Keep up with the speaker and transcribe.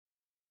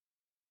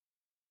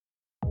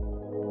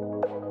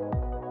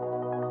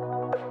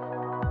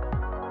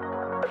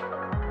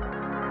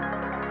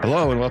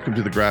Hello and welcome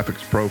to the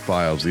Graphics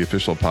Profiles, the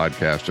official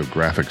podcast of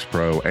Graphics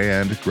Pro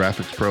and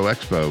Graphics Pro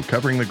Expo,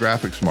 covering the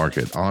graphics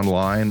market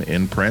online,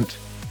 in print,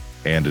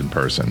 and in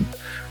person.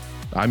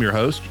 I'm your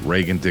host,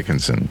 Reagan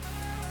Dickinson.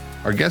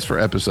 Our guest for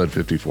episode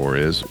 54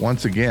 is,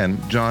 once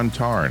again, John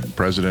Tarn,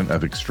 president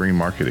of Xtreme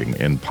Marketing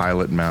in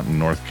Pilot Mountain,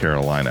 North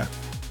Carolina.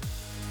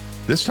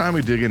 This time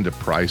we dig into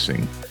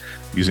pricing,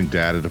 using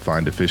data to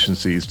find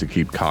efficiencies to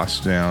keep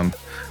costs down,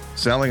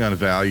 selling on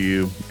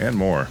value, and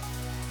more.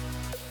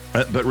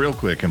 But real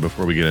quick, and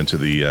before we get into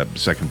the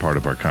second part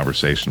of our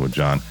conversation with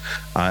John,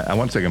 I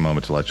want to take a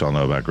moment to let y'all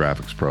know about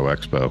Graphics Pro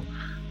Expo.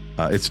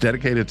 It's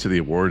dedicated to the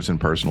awards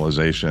and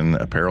personalization,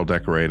 apparel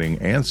decorating,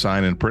 and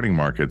sign and printing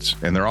markets,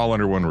 and they're all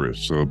under one roof.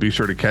 So be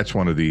sure to catch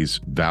one of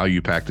these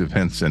value-packed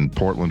events in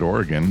Portland,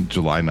 Oregon,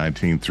 July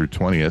 19th through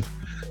 20th,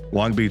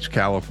 Long Beach,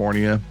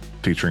 California,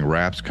 featuring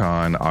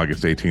RapsCon,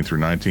 August 18th through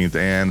 19th,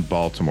 and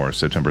Baltimore,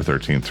 September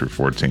 13th through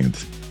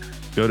 14th.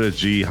 Go to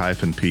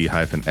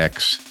g-p-x.com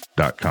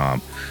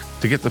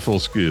to get the full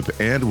scoop,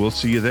 and we'll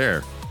see you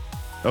there.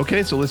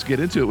 Okay, so let's get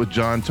into it with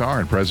John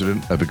Tarn,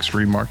 president of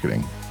Xtreme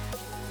Marketing.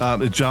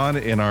 John,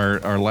 in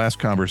our last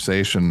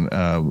conversation,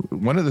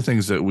 one of the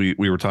things that we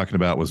were talking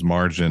about was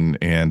margin,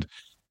 and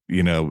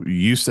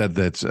you said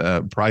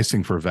that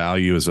pricing for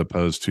value as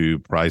opposed to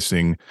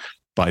pricing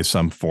by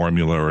some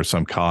formula or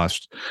some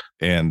cost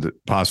and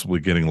possibly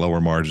getting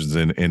lower margins,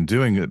 and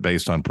doing it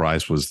based on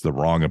price was the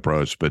wrong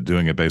approach, but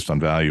doing it based on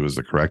value is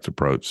the correct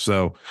approach.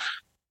 So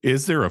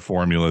is there a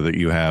formula that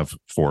you have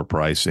for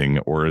pricing,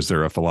 or is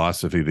there a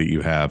philosophy that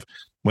you have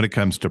when it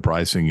comes to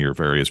pricing your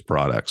various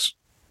products?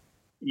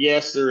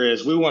 Yes, there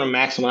is. We want to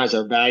maximize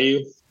our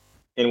value,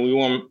 and we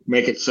want to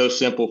make it so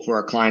simple for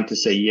our client to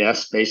say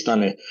yes based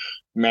on the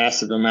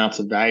massive amounts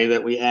of value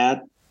that we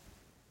add.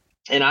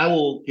 And I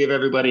will give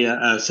everybody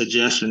a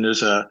suggestion.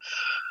 There's a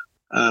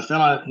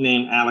fellow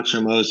named Alex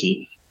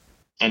Hormozi,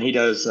 and he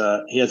has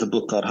a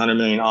book called $100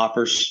 Million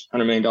Offers.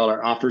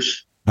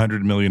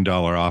 $100 million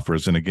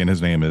offers. And again, his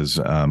name is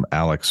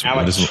Alex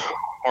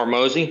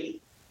Hormozi.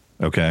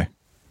 Okay.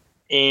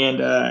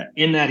 And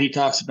in that, he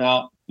talks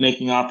about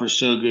making offers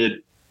so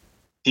good,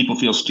 people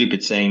feel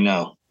stupid saying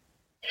no.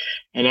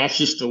 And that's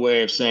just a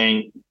way of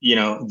saying,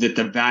 that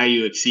the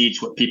value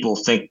exceeds what people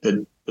think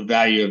the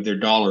value of their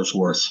dollar's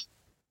worth.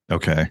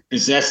 Okay.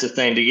 Because that's the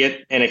thing. To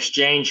get an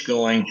exchange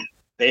going,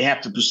 they have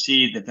to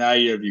perceive the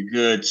value of your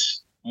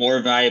goods more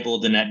valuable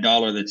than that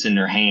dollar that's in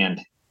their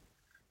hand.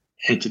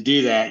 And to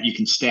do that, you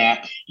can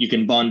stack, you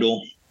can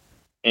bundle,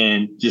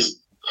 and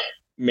just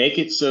make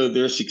it so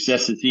their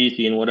success is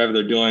easy in whatever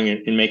they're doing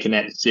and making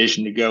that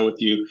decision to go with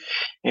you.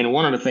 And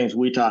one of the things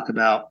we talk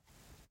about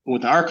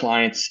with our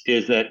clients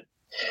is that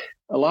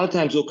a lot of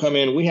times they'll come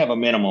in, we have a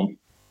minimum,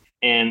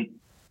 and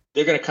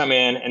they're going to come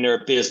in and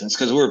they're a business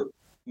because we're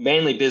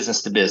mainly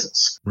business to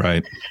business.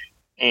 Right.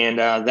 And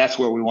that's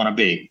where we want to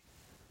be.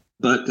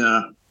 But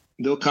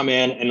they'll come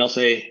in and they'll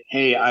say,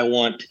 hey, I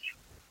want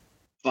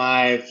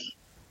 5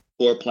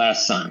 floor-plan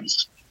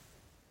signs.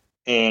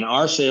 And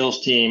our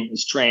sales team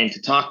is trained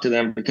to talk to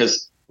them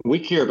because we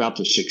care about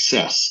their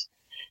success.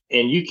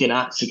 And you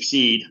cannot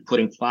succeed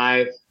putting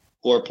 5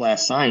 floor-plan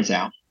signs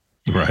out.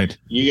 Right.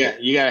 You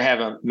got to have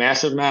a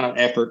massive amount of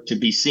effort to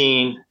be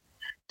seen,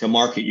 to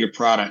market your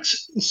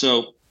products.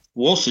 So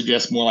we'll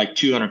suggest more like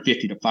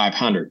 250 to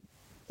 500.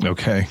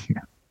 Okay.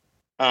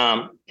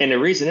 And the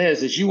reason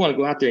is you want to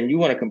go out there and you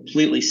want to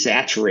completely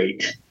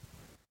saturate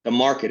the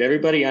market.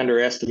 Everybody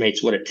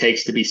underestimates what it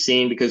takes to be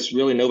seen because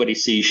really nobody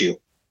sees you.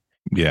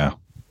 Yeah.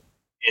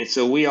 And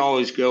so we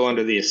always go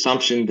under the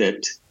assumption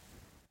that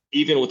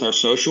even with our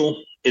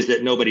social is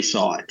that nobody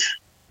saw it.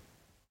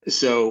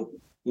 So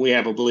we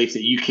have a belief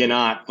that you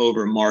cannot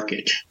over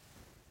market.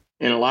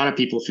 And a lot of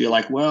people feel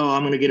like, well,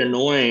 I'm going to get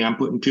annoying. I'm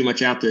putting too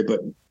much out there,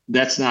 but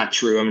that's not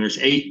true. I mean, there's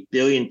 8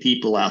 billion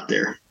people out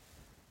there.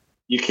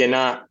 You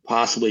cannot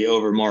possibly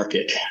over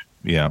market.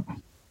 Yeah.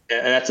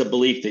 That's a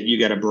belief that you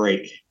got to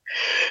break.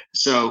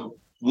 So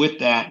with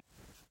that,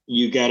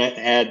 you got to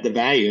add the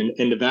value.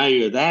 And the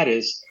value of that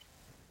is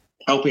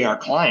helping our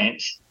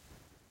clients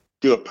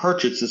do a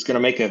purchase that's going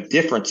to make a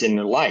difference in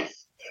their life.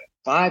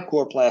 5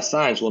 core plus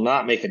signs will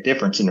not make a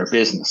difference in their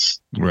business.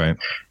 Right.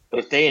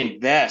 But if they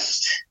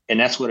invest, and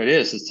that's what it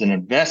is, it's an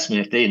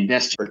investment. If they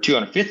invest for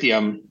 250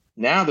 of them,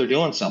 now they're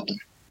doing something.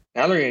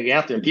 Now they're going to get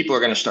out there and people are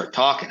going to start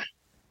talking.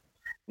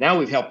 Now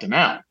we've helped them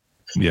out.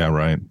 Yeah,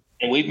 right.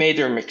 And we've made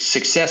their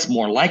success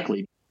more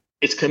likely.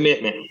 It's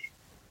commitment.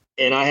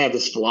 And I have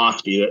this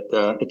philosophy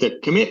that if the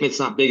commitment's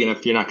not big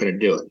enough, you're not going to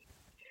do it.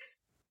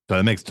 So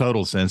that makes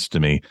total sense to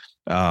me.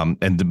 And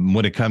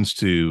when it comes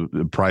to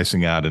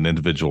pricing out an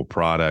individual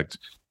product,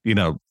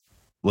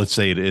 let's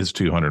say it is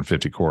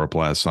 250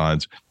 Coroplast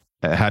signs.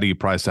 How do you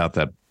price out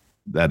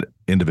that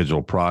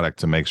individual product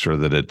to make sure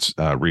that it's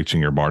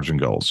reaching your margin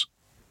goals?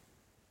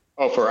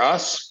 Oh, for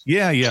us?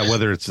 Yeah.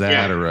 Whether it's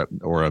that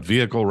or a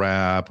vehicle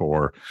wrap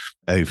or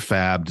a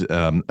fabbed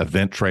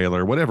event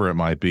trailer, whatever it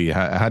might be.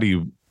 How do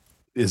you?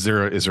 Is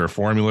there a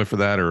formula for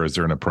that, or is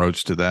there an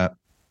approach to that?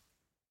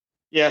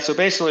 Yeah. So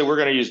basically, we're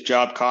going to use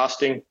job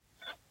costing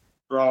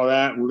for all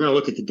that, we're going to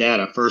look at the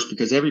data first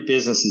because every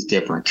business is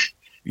different.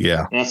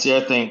 Yeah. And that's the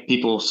other thing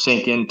people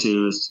sink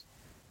into is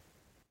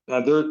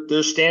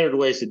there's standard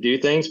ways to do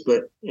things,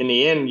 but in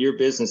the end, your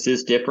business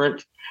is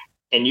different.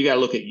 And you got to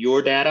look at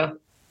your data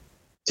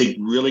to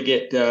really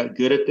get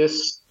good at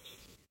this.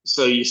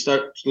 So you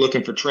start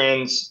looking for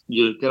trends.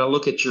 You're going to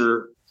look at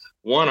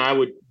I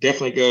would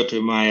definitely go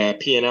to my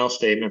P&L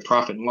statement,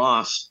 profit and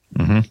loss.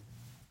 Mm-hmm.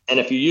 And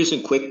if you're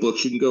using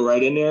QuickBooks, you can go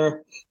right in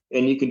there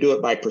and you can do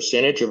it by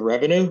percentage of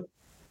revenue.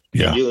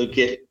 Yeah. And you'll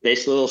get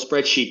basically a little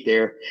spreadsheet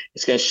there.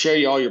 It's going to show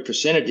you all your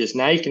percentages.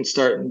 Now you can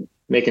start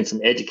making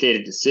some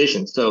educated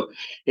decisions. So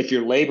if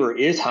your labor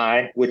is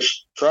high,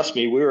 which trust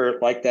me, we were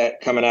like that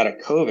coming out of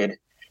COVID,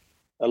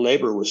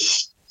 labor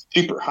was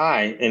super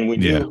high and we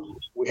knew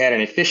we had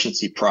an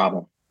efficiency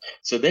problem.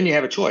 So then you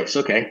have a choice.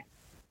 Okay,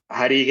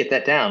 how do you get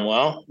that down?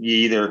 Well, you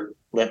either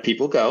let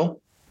people go,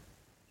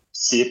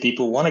 see if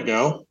people want to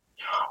go,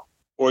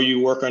 or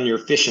you work on your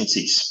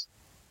efficiencies.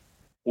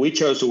 We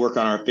chose to work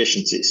on our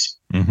efficiencies.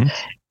 Mm-hmm.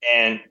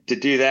 And to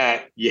do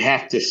that, you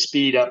have to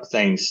speed up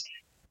things.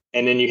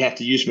 And then you have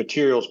to use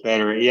materials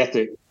better. You have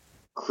to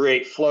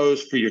create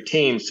flows for your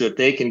team so that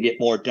they can get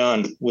more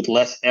done with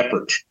less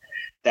effort.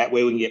 That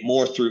way we can get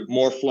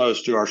more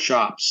flows through our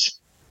shops,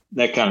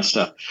 that kind of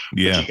stuff.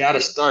 Yeah. But you got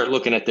to start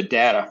looking at the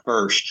data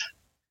first.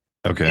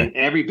 Okay. And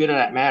every bit of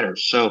that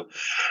matters. So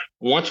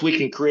once we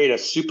can create a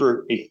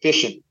super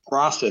efficient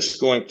process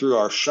going through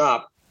our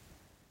shop,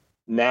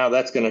 now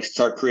that's going to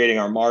start creating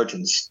our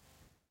margins.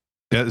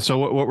 Yeah. So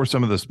what were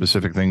some of the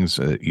specific things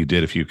you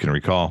did, if you can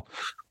recall,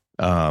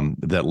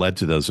 that led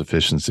to those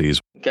efficiencies?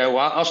 Okay.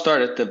 Well, I'll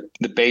start at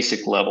the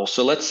basic level.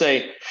 So let's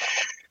say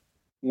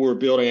we're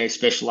building a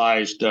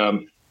specialized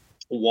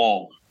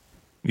wall.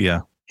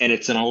 Yeah. And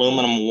it's an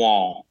aluminum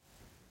wall.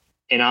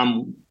 And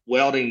I'm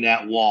welding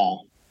that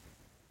wall.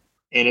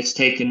 And it's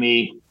taken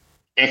me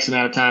X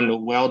amount of time to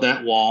weld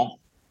that wall.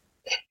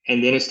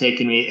 And then it's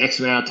taken me X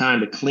amount of time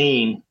to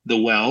clean the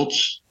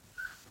welds,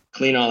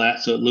 clean all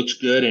that so it looks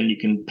good and you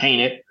can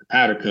paint it,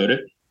 powder coat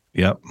it.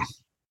 Yep.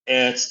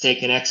 And it's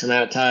taken X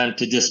amount of time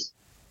to just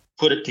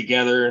put it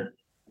together.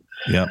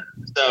 Yep.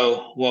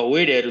 So what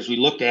we did is we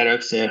looked at it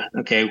and said,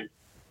 okay,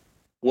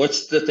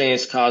 what's the thing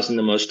that's causing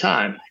the most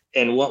time?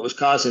 And what was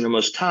causing the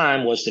most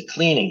time was the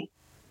cleaning,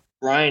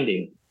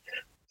 grinding,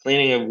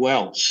 cleaning of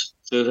welds.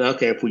 So,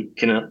 okay, if we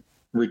can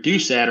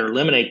reduce that or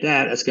eliminate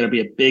that, that's going to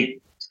be a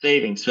big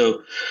saving.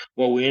 So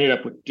what we ended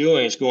up with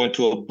doing is going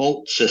to a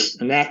bolt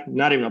system,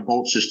 not even a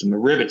bolt system, a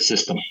rivet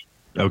system.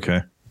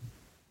 Okay.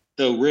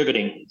 So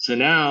riveting. So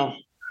now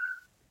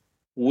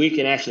we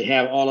can actually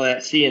have all of that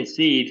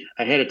CNC'd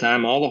ahead of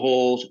time, all the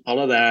holes, all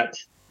of that.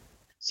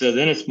 So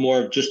then it's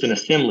more of just an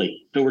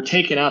assembly. So we're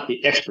taking out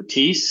the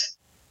expertise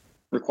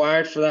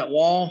required for that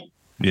wall.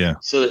 Yeah.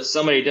 So that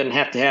somebody doesn't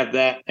have to have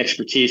that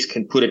expertise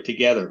can put it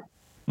together.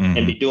 Mm-hmm.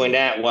 And be doing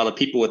that while the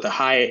people with the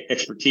high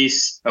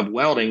expertise of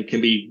welding can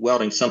be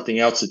welding something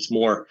else that's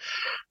more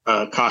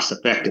cost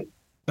effective.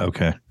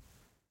 Okay.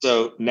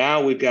 So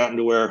now we've gotten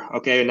to where,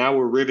 okay, now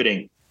we're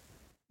riveting.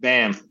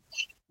 Bam.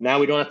 Now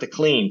we don't have to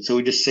clean. So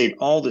we just saved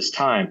all this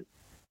time.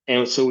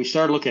 And so we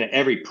started looking at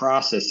every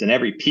process and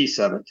every piece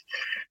of it.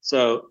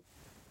 So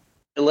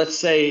let's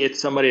say it's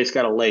somebody that's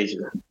got a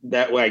laser.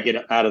 That way I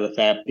get out of the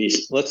fab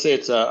piece. Let's say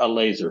it's a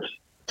laser.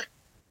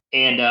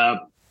 And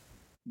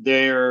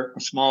they're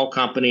a small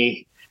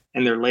company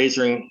and they're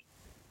lasering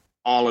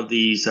all of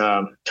these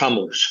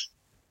tumblers.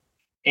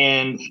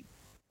 And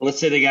let's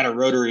say they got a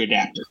rotary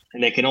adapter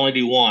and they can only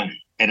do one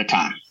at a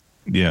time.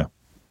 Yeah.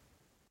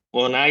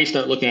 Well, now you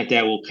start looking at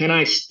that. Well, can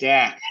I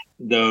stack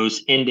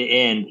those end to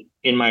end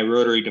in my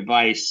rotary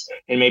device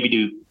and maybe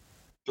do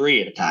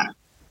 3 at a time?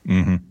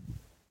 Mm-hmm.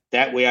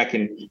 That way I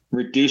can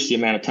reduce the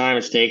amount of time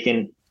it's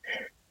taken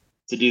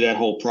to do that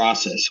whole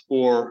process.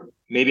 Or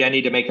maybe I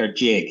need to make a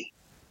jig.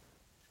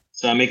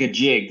 So I make a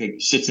jig that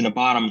sits in the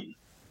bottom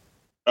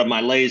of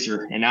my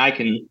laser, and I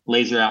can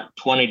laser out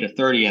 20 to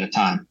 30 at a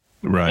time.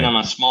 Right. And on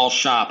a small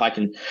shop, I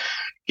can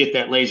get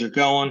that laser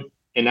going,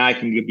 and now I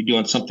can be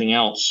doing something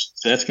else.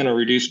 So that's going to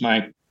reduce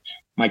my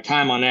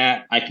time on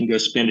that. I can go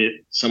spend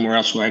it somewhere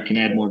else where I can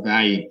add more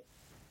value.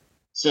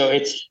 So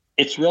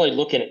it's really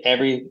looking at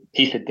every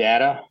piece of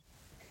data.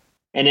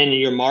 And then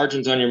your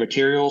margins on your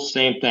materials,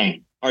 same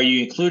thing. Are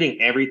you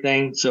including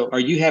everything? So are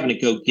you having to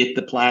go get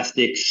the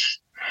plastics,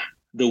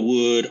 the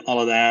wood, all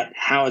of that?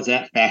 How is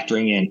that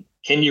factoring in?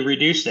 Can you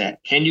reduce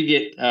that? Can you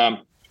get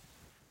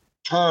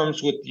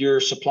terms with your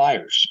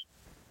suppliers,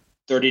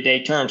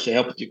 30-day terms to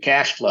help with your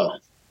cash flow?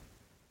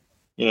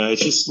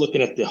 It's just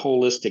looking at the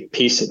holistic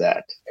piece of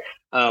that.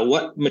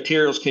 What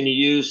materials can you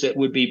use that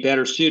would be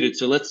better suited?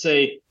 So let's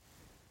say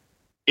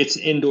it's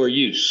indoor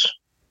use.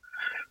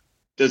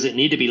 Does it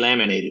need to be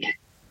laminated?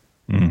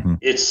 Mm-hmm.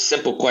 It's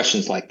simple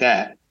questions like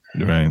that.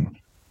 Right.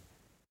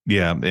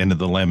 Yeah. And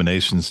the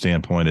lamination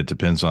standpoint, it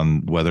depends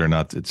on whether or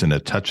not it's in a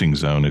touching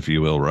zone, if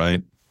you will,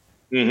 right?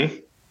 Mm-hmm.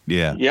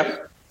 Yeah.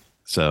 Yep.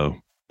 So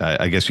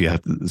I guess you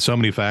have so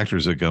many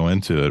factors that go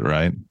into it,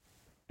 right?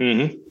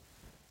 Mm-hmm.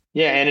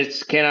 Yeah. And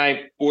can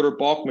I order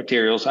bulk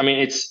materials? I mean,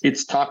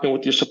 it's talking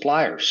with your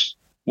suppliers.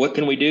 what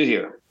can we do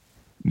here?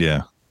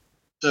 Yeah.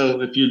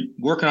 So if you're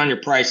working on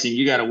your pricing,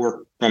 you got to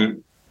work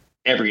from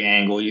every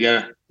angle. You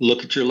got to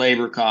look at your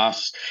labor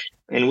costs.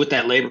 And with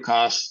that labor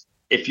cost,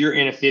 if you're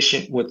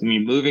inefficient with me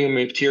moving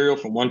material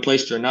from one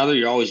place to another,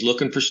 you're always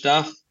looking for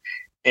stuff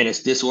and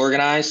it's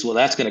disorganized. Well,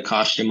 that's going to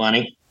cost you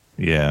money.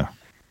 Yeah.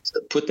 So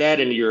put that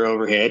into your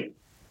overhead.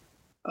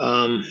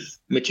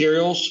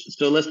 Materials.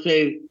 So let's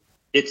say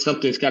it's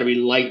something that's got to be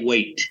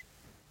lightweight.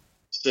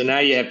 So now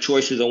you have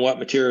choices on what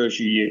materials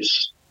you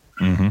use.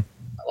 Mm-hmm.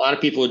 A lot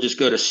of people just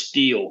go to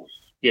steel,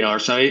 or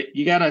so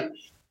you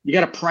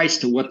gotta price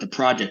to what the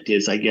project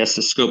is, I guess,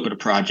 the scope of the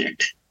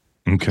project.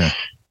 Okay.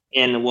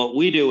 And what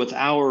we do with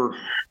our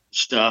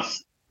stuff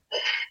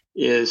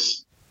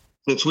is,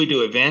 since we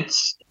do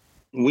events,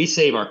 we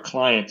save our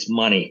clients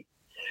money.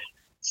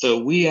 So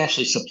we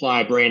actually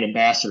supply brand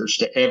ambassadors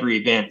to every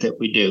event that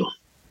we do.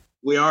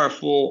 We are a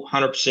full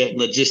 100%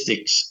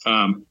 logistics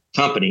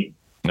company.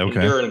 Okay. And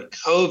during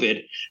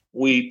COVID,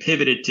 we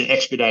pivoted to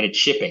expedited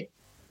shipping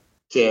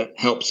to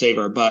help save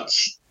our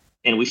butts.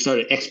 And we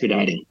started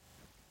expediting.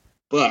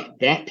 But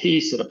that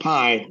piece of the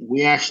pie,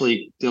 we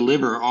actually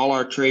deliver all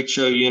our trade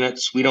show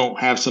units. We don't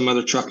have some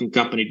other trucking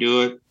company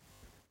do it.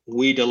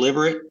 We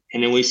deliver it,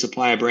 and then we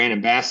supply a brand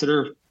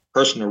ambassador,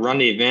 person to run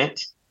the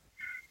event.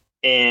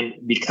 And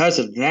because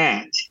of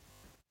that,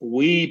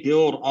 we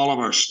build all of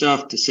our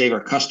stuff to save our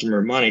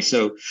customer money.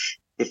 So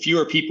the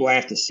fewer people I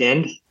have to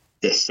send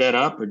to set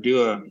up or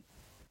do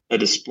a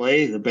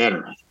display, the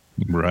better.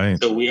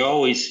 Right. So we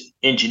always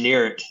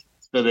engineer it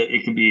so that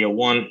it can be a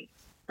 1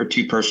 or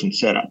 2 person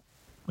setup.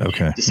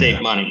 Okay. To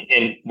save money.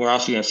 And we're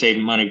also going to save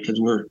money because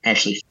we're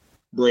actually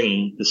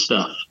bringing the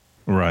stuff.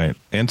 Right.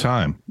 And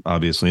time,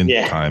 obviously. And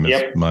time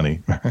is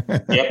money.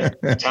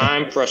 Yep.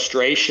 Time,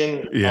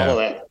 frustration, all of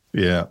that.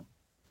 Yeah.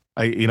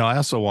 I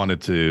also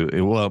wanted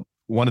to,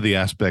 one of the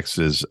aspects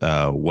is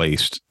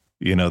waste.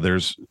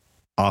 There's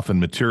often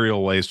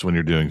material waste when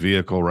you're doing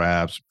vehicle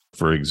wraps.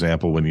 For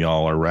example, when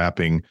y'all are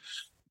wrapping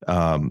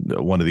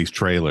one of these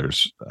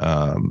trailers,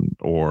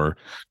 or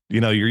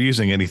you're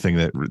using anything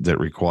that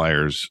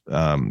requires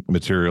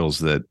materials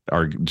that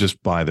are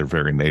just by their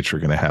very nature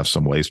going to have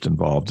some waste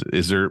involved.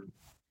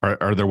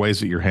 Are there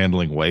ways that you're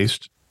handling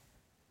waste?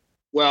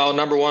 Well,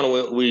 number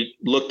one, we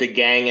look to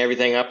gang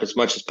everything up as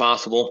much as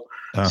possible.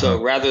 Uh-huh.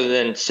 So rather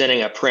than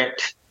sending a print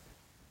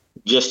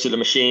just to the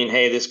machine,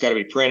 hey, this got to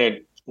be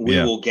printed, we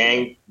will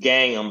gang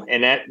them,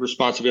 and that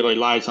responsibility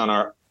lies on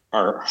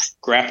our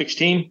graphics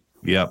team.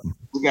 Yep.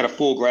 We've got a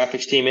full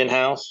graphics team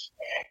in-house.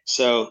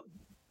 So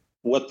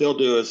what they'll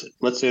do is,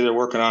 let's say they're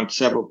working on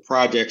several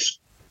projects,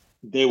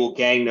 they will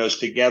gang those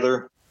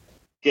together,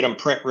 get them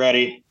print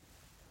ready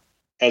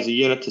as a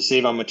unit to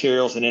save on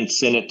materials, and then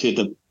send it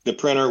to the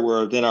printer,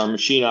 where then our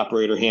machine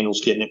operator handles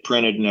getting it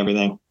printed and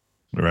everything.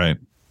 Right.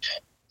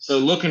 So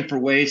looking for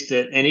ways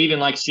to, and even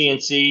like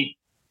CNC,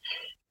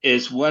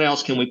 is what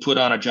else can we put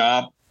on a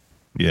job?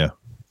 Yeah.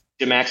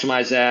 To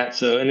maximize that.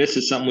 So, and this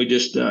is something we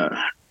just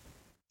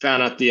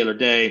found out the other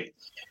day,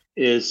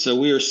 is so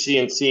we were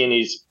CNCing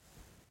these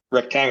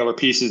rectangular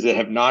pieces that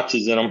have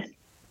notches in them.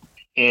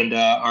 And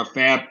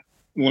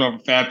one of our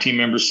fab team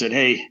members said,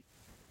 hey,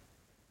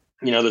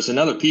 there's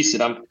another piece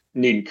that I'm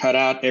needing cut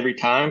out every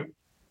time.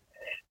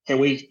 Can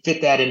we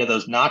fit that into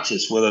those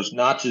notches, where those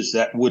notches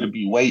that would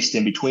be waste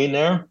in between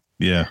there?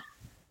 Yeah.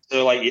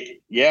 So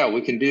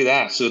we can do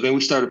that. So then we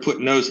started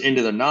putting those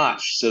into the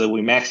notch so that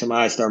we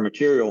maximized our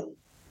material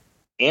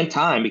and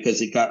time,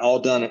 because it got all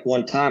done at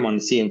one time on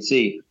the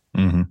CNC.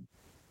 Mm-hmm.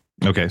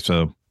 Okay.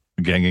 So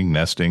ganging,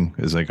 nesting,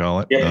 as they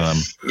call it. Yep.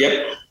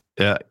 Yep.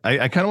 Yeah.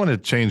 I kind of want to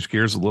change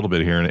gears a little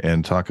bit here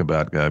and talk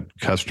about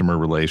customer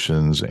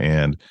relations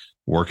and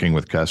working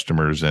with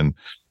customers. And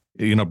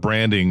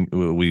branding,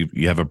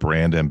 you have a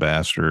brand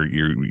ambassador.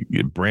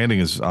 Your branding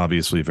is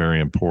obviously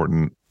very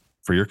important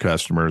for your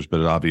customers,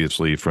 but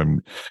obviously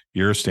from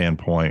your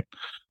standpoint.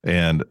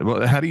 And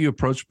how do you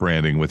approach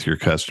branding with your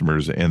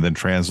customers and then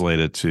translate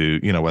it to,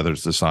 whether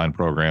it's design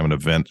program, an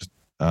event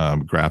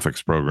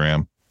graphics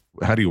program?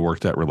 How do you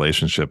work that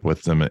relationship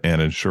with them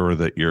and ensure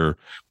that your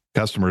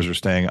customers are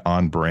staying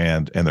on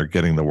brand and they're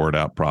getting the word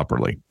out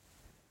properly?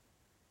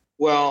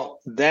 Well,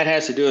 that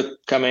has to do with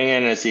coming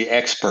in as the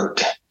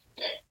expert.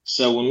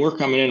 So when we're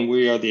coming in,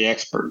 we are the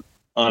expert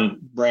on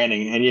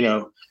branding.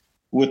 And,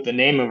 with the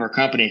name of our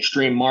company,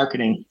 Xtreme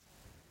Marketing,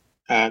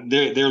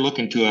 they're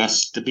looking to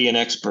us to be an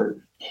expert.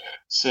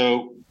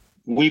 So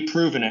we've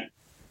proven it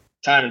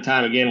time and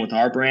time again with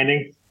our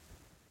branding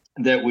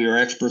that we are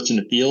experts in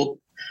the field.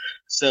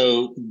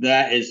 So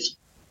that is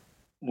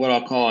what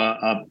I'll call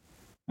a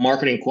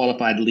marketing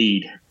qualified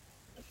lead,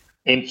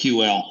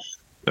 MQL.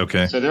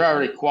 Okay. So they're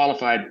already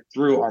qualified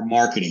through our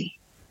marketing.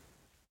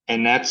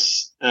 And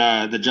that's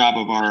the job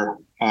of our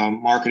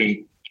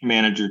marketing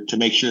manager, to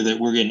make sure that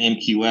we're getting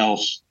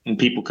MQLs and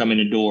people come in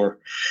the door.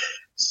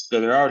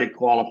 So they're already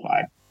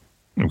qualified.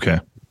 Okay.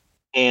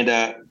 And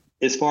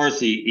as far as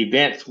the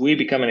events, we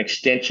become an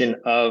extension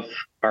of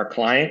our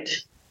client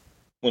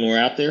when we're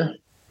out there.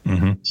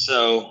 Mm-hmm.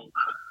 So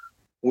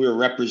we're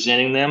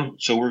representing them.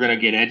 So we're going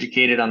to get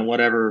educated on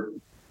whatever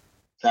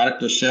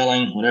product they're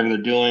selling, whatever they're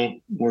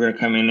doing. We're going to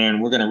come in there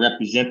and we're going to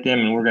represent them,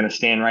 and we're going to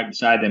stand right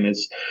beside them.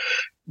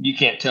 You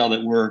can't tell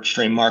that we're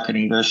Xtreme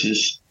Marketing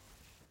versus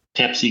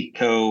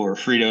PepsiCo or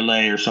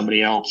Frito-Lay or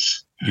somebody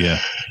else. Yeah.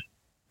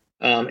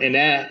 And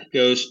that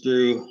goes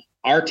through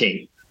our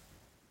team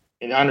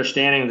and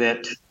understanding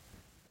that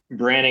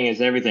branding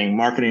is everything,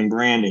 marketing,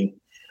 branding.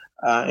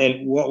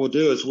 And what we'll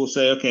do is we'll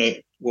say,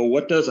 okay, well,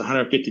 what does a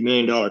 $150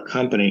 million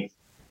company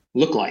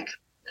look like?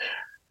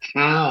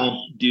 How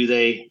do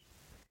they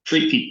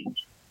treat people?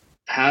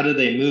 How do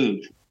they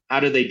move?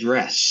 How do they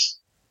dress?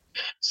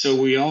 So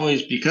we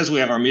always, because we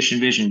have our mission,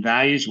 vision,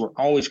 values, we're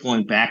always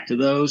going back to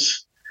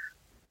those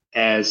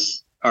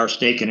as our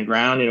stake in the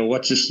ground.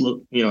 What's this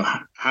look,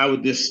 how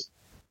would this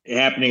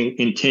happening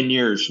in 10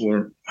 years?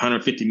 We're a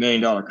 $150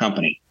 million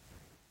company.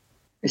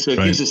 And so it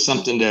gives us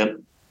something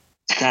to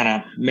kind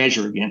of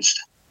measure against.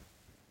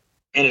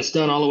 And it's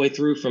done all the way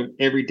through from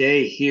every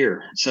day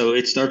here. So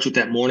it starts with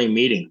that morning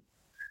meeting.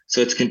 So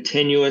it's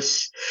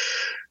continuous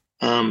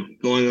going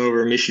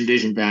over mission,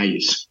 vision,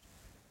 values.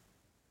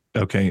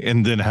 Okay.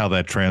 And then how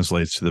that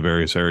translates to the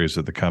various areas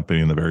of the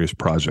company and the various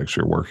projects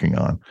you're working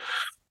on.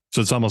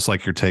 So it's almost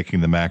like you're taking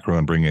the macro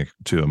and bringing it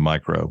to a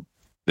micro.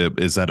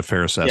 Is that a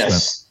fair assessment?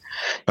 Yes.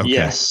 Okay.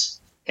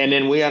 Yes. And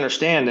then we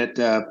understand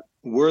that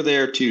we're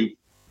there to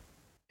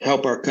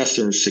help our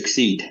customers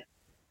succeed.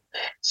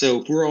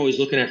 So if we're always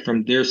looking at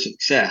from their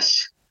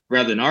success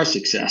rather than our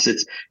success,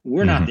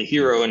 we're not the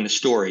hero in the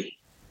story.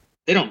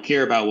 They don't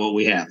care about what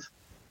we have.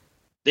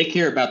 They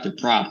care about their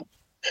problem.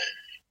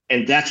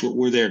 And that's what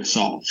we're there to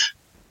solve.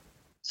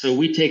 So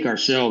we take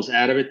ourselves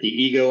out of it, the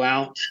ego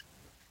out,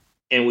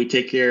 and we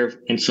take care of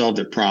and solve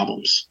their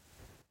problems.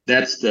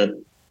 That's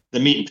the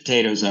meat and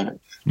potatoes of it.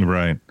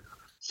 Right.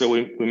 So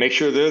we make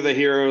sure they're the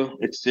hero.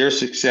 It's their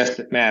success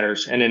that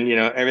matters. And then,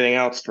 everything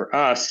else for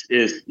us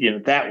is,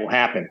 that will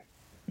happen.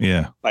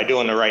 Yeah. By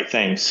doing the right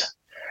things.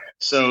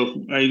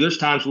 So there's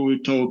times where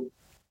we've told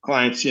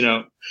clients,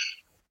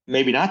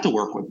 maybe not to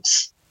work with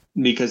us,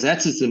 because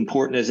that's as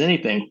important as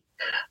anything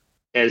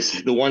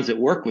as the ones that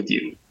work with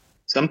you.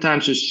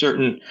 Sometimes there's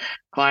certain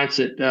clients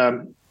that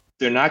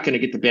they're not going to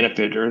get the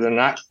benefit, or they're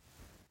not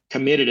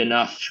committed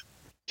enough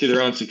to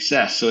their own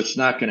success. So it's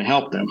not going to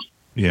help them.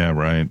 Yeah.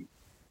 Right.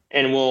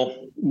 And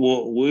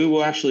we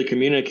will actually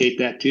communicate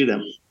that to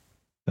them.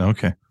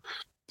 Okay.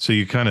 So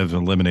you kind of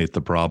eliminate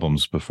the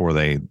problems before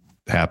they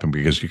happen,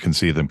 because you can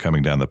see them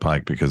coming down the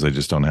pike because they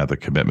just don't have the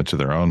commitment to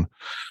their own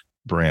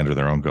brand or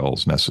their own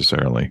goals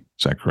necessarily.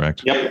 Is that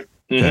correct? Yep.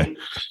 Mm-hmm.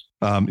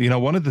 Okay.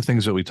 One of the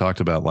things that we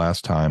talked about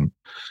last time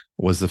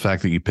was the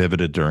fact that you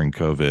pivoted during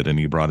COVID and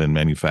you brought in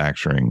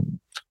manufacturing,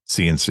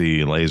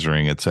 CNC,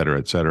 lasering, et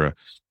cetera,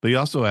 but you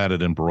also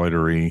added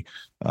embroidery.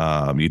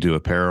 You do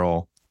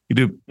apparel, you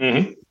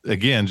do,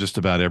 again, just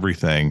about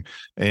everything.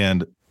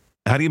 And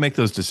how do you make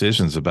those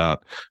decisions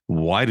about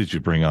why did you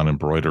bring on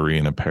embroidery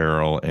and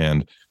apparel,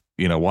 and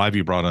why have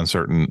you brought on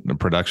certain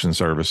production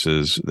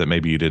services that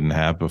maybe you didn't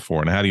have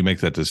before? And how do you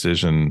make that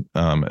decision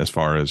as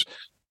far as,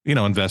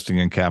 investing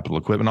in capital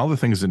equipment, all the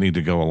things that need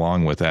to go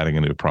along with adding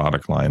a new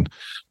product line?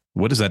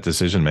 What does that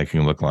decision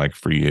making look like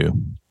for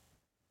you?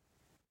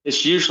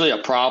 It's usually a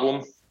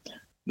problem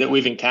that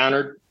we've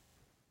encountered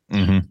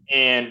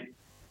and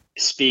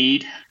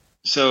speed.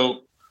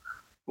 So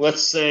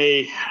let's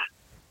say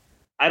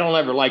I don't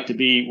ever like to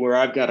be where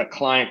I've got a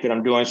client that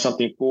I'm doing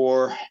something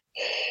for,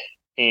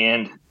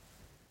 and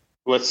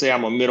let's say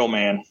I'm a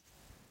middleman,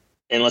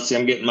 and let's say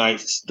I'm getting my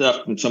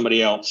stuff from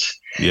somebody else.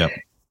 Yeah.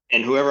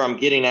 And whoever I'm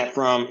getting that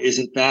from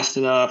isn't fast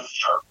enough.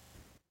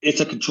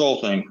 It's a control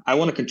thing. I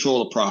want to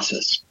control the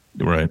process.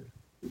 Right.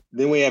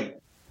 Then we have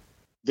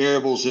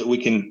variables that we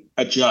can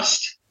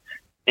adjust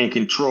and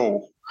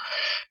control.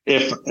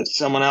 If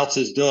someone else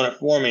is doing it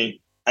for me,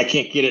 I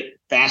can't get it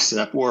fast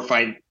enough. Or if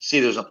I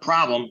see there's a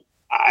problem,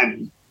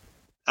 I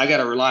got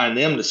to rely on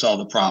them to solve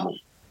the problem.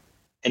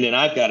 And then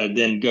I've got to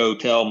then go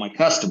tell my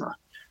customer.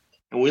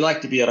 And we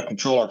like to be able to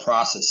control our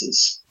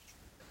processes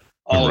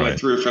all the way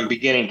through from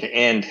beginning to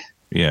end.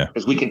 Yeah.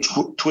 Because we can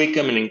tweak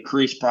them and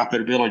increase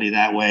profitability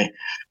that way.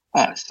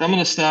 Some of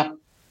the stuff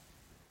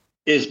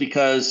is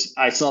because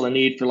I saw the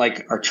need for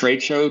like our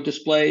trade show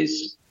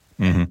displays,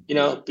 being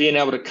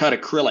able to cut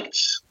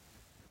acrylics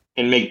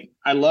and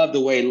I love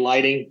the way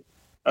lighting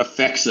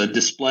affects a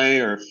display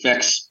or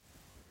affects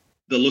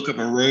the look of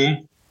a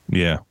room.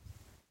 Yeah.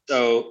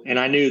 So, and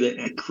I knew that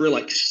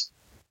acrylics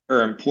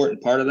are an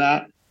important part of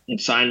that in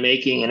sign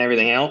making and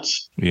everything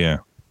else. Yeah.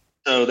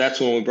 So that's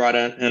when we brought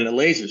in the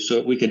lasers so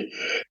that we could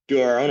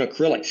do our own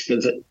acrylics.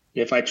 Because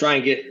if I try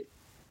and get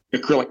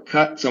acrylic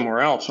cut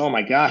somewhere else, oh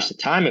my gosh, the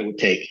time it would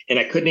take. And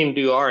I couldn't even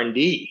do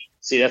R&D.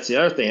 See, that's the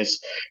other thing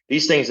is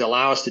these things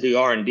allow us to do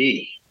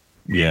R&D.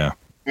 Yeah.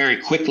 Very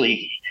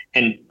quickly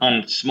and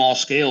on small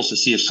scales to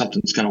see if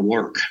something's going to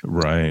work.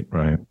 Right,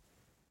 right.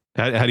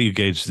 How do you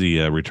gauge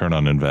the return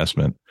on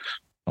investment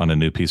on a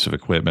new piece of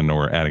equipment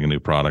or adding a new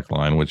product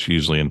line, which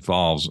usually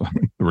involves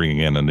bringing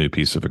in a new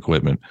piece of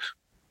equipment?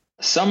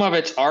 Some of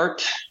it's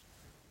art,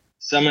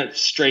 some of it's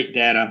straight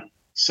data,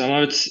 some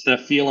of it's the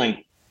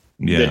feeling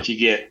that you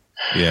get.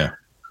 Yeah.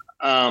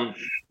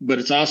 But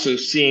it's also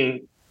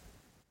seeing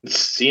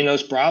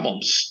those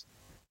problems.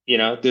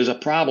 There's a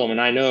problem,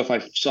 and I know if I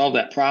solve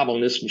that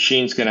problem, this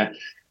machine's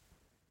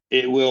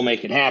it will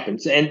make it happen.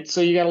 And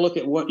so you got to look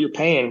at what you're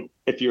paying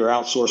if you're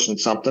outsourcing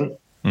something.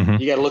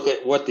 Mm-hmm. You got to look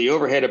at what the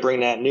overhead to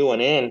bring that new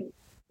one in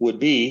would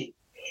be,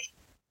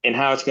 and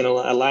how it's going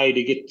to allow you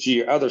to get to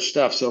your other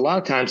stuff. So a lot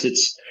of times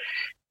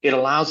it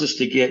allows us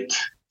to get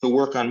to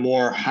work on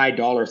more high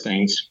dollar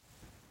things.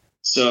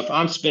 So if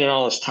I'm spending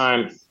all this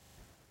time,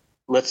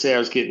 let's say I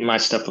was getting my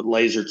stuff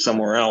lasered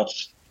somewhere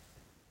else,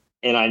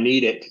 and I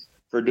need it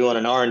for doing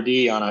an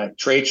R&D on a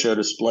trade show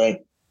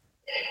display,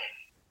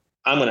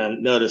 I'm going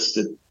to notice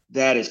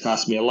that is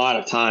costing me a lot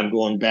of time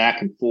going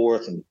back and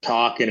forth and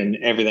talking and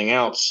everything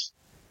else.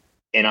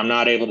 And I'm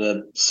not able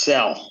to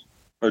sell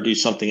or do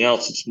something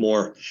else. It's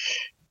more,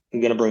 I'm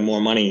going to bring more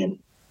money in.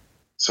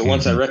 So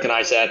once I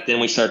recognize that, then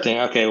we start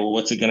thinking, okay, well,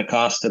 what's it going to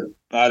cost to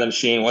buy the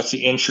machine? What's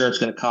the insurance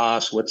going to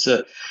cost? What's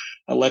the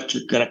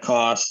electric going to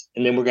cost?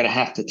 And then we're going to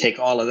have to take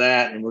all of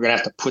that and we're going to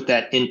have to put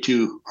that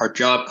into our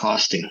job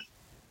costing.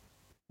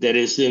 That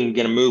is then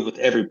going to move with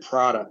every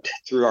product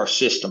through our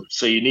system.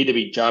 So you need to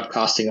be job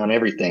costing on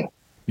everything.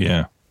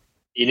 Yeah.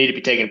 You need to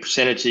be taking a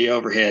percentage of the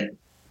overhead.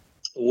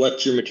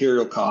 What's your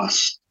material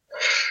costs?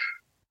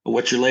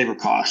 What's your labor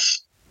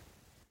costs?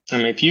 I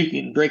mean, if you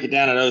can break it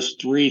down to those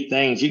three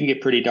things, you can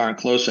get pretty darn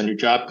close on your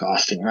job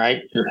costing,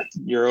 right?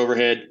 Your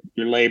overhead,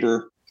 your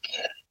labor,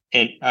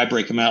 and I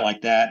break them out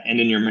like that, and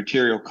then your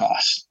material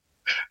costs.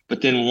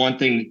 But then one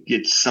thing that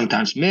gets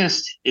sometimes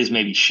missed is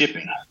maybe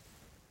shipping.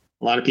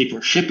 A lot of people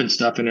are shipping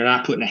stuff and they're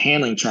not putting a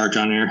handling charge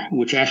on there,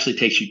 which actually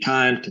takes you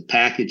time to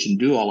package and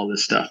do all of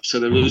this stuff. So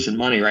they're losing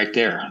money right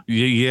there.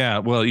 Yeah.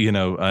 Well,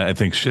 I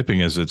think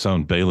shipping is its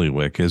own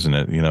bailiwick, isn't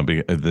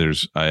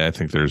it? I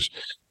think there's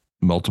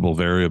multiple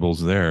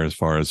variables there as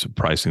far as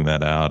pricing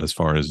that out, as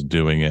far as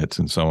doing it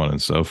and so on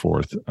and so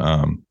forth.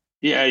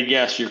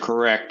 Yes, you're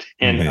correct.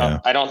 And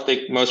I don't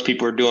think most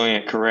people are doing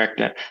it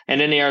correct.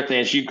 And then the other thing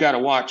is you've got to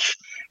watch,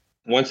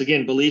 once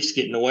again, beliefs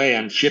get in the way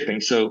on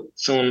shipping. So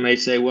someone may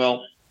say,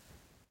 well,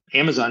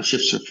 Amazon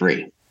ships for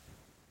free,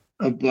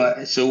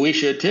 but so we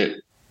should too.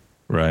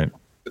 Right.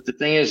 But the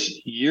thing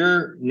is,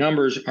 your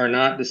numbers are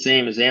not the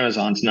same as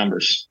Amazon's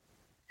numbers.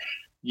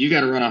 You got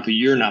to run off of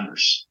your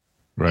numbers.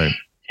 Right.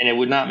 And it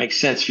would not make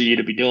sense for you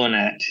to be doing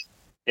that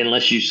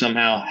unless you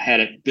somehow had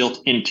it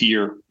built into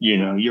your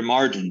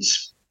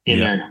margins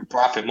in their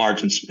profit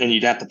margins, and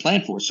you'd have to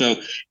plan for it. So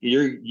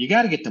you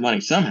got to get the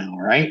money somehow,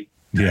 right?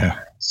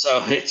 Yeah.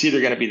 So it's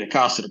either going to be the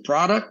cost of the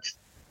product,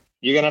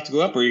 you're going to have to go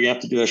up, or you're going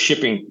to have to do a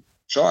shipping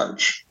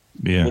charge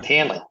with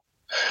handling.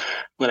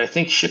 But I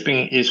think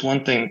shipping is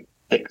one thing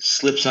that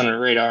slips under the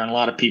radar in a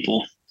lot of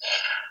people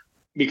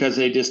because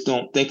they just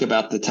don't think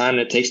about the time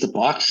that it takes to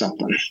box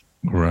something.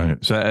 Right.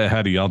 So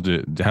how do y'all do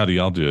it?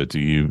 Do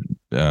you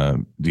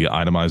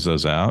itemize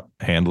those out,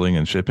 handling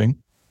and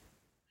shipping?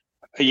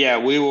 Yeah,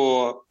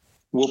 we'll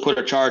put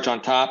a charge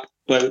on top,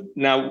 but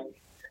now,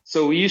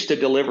 so we used to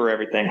deliver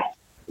everything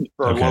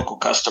for our local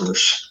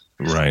customers.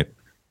 Right.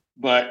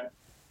 But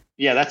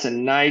yeah, that's a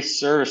nice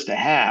service to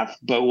have,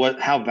 but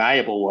how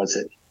valuable was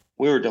it?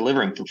 We were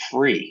delivering for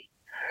free.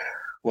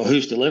 Well,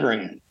 who's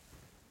delivering it?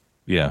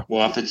 Yeah.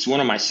 Well, if it's one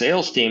of my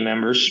sales team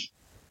members,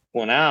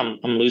 well, now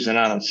I'm losing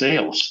out on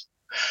sales.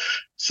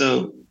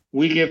 So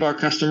we give our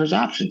customers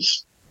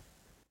options.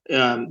 You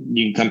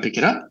can come pick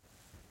it up,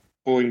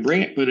 or we can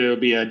bring it, but it'll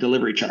be a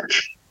delivery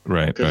charge.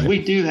 Right. Because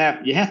you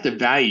have to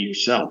value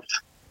yourself.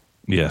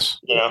 Yes.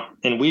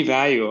 And we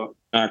value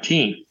our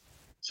team.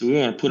 So we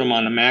want to put them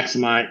on the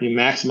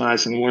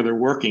maximizing where they're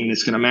working.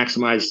 It's going to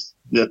maximize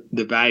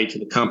the value to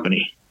the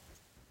company.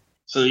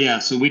 So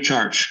we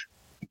charge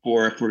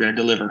for if we're going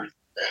to deliver.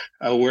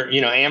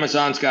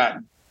 Amazon's got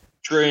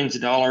trillions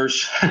of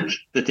dollars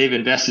that they've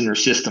invested in their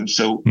system.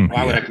 So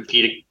why would I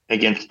compete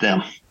against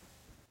them?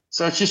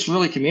 So it's just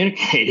really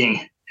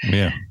communicating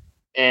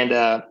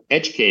and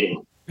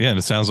educating. Yeah, and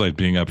it sounds like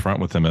being upfront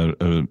with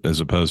them as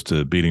opposed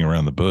to beating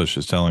around the bush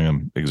is telling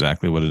them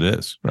exactly what it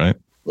is, right?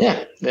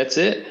 Yeah, that's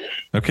it.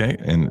 Okay,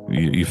 and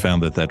you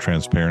found that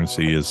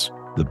transparency is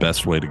the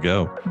best way to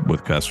go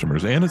with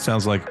customers, and it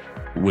sounds like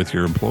with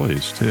your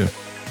employees too.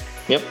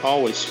 Yep,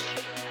 always.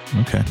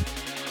 Okay.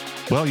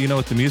 Well, you know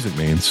what the music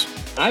means.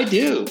 I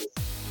do.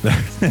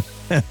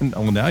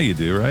 Well, now you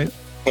do, right?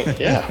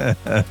 Yeah.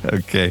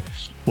 Okay.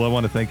 Well, I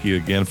want to thank you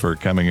again for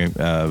coming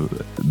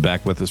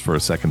back with us for a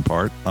second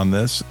part on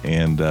this,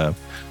 and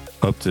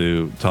hope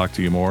to talk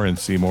to you more and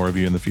see more of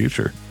you in the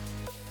future.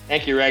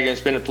 Thank you, Reagan.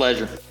 It's been a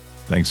pleasure.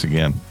 Thanks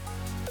again.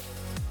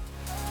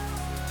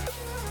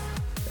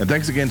 And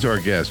thanks again to our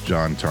guest,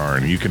 John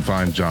Tarn. You can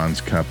find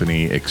John's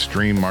company,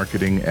 Xtreme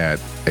Marketing, at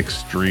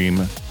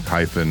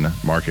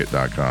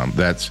xtreme-market.com.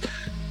 That's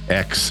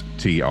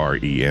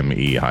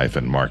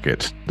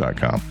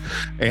xtreme-market.com.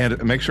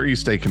 And make sure you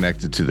stay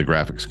connected to the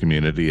graphics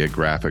community at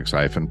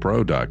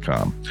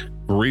graphics-pro.com.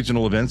 For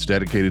regional events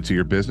dedicated to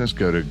your business,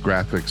 go to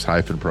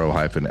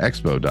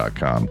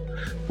graphics-pro-expo.com.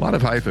 A lot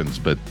of hyphens,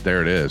 but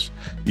there it is.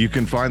 You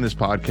can find this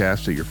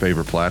podcast at your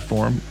favorite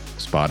platform.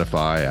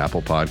 Spotify,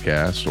 Apple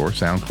Podcasts, or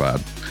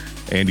SoundCloud.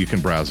 And you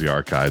can browse the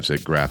archives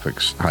at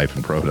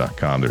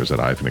graphics-pro.com. There's that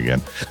hyphen again.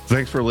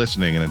 Thanks for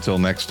listening. And until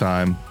next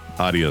time,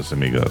 adios,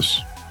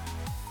 amigos.